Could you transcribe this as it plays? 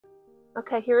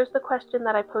Okay, here's the question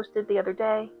that I posted the other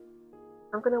day.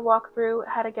 I'm going to walk through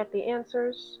how to get the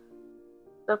answers.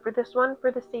 So for this one,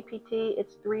 for the CPT,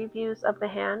 it's 3 views of the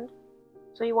hand.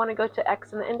 So you want to go to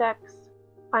X in the index,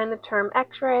 find the term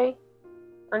X-ray.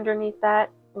 Underneath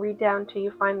that, read down till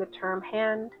you find the term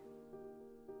hand,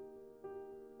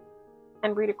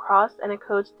 and read across, and it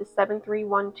codes to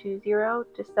 73120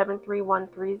 to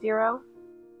 73130.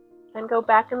 Then go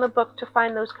back in the book to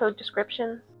find those code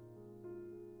descriptions.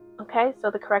 Okay, so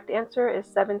the correct answer is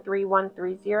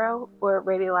 73130 for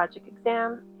radiologic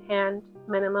exam, hand,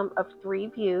 minimum of 3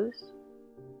 views.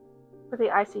 For the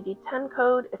ICD-10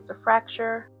 code, it's a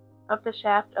fracture of the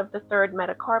shaft of the third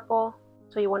metacarpal.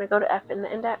 So you want to go to F in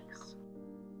the index,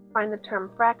 find the term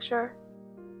fracture,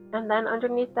 and then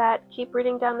underneath that, keep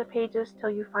reading down the pages till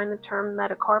you find the term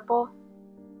metacarpal.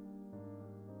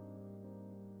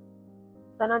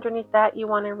 Then underneath that, you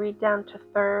want to read down to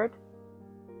third.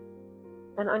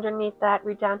 Then underneath that,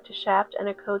 read down to shaft, and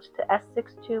it codes to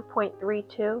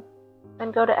S62.32.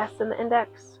 Then go to S in the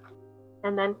index,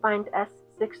 and then find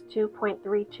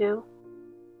S62.32.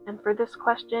 And for this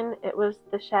question, it was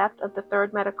the shaft of the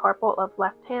third metacarpal of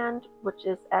left hand, which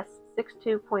is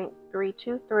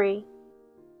S62.323.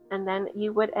 And then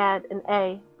you would add an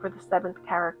A for the 7th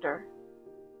character.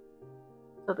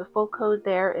 So the full code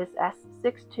there is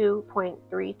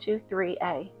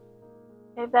S62.323A.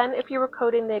 Okay, then if you were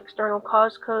coding the external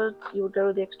cause codes, you would go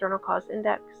to the external cause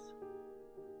index.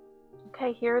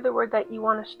 Okay, here the word that you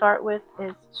want to start with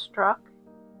is struck.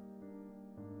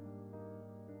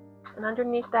 And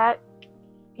underneath that,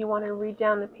 you want to read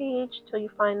down the page till you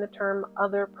find the term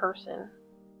other person.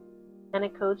 And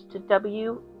it codes to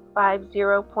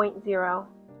W50.0.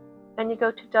 Then you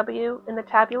go to W in the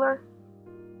tabular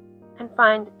and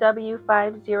find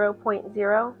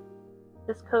W50.0.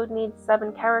 This code needs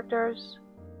 7 characters.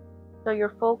 So your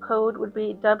full code would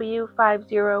be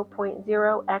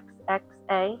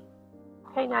W50.0XXA.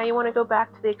 Okay, now you want to go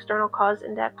back to the external cause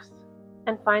index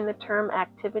and find the term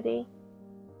activity.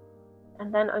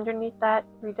 And then underneath that,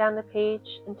 read down the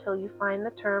page until you find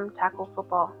the term tackle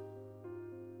football.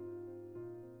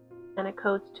 And it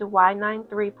codes to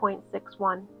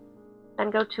Y93.61. Then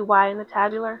go to Y in the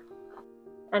tabular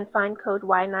and find code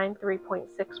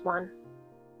Y93.61.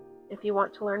 If you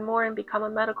want to learn more and become a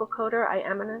medical coder, I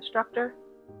am an instructor,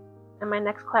 and my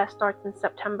next class starts in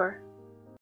September.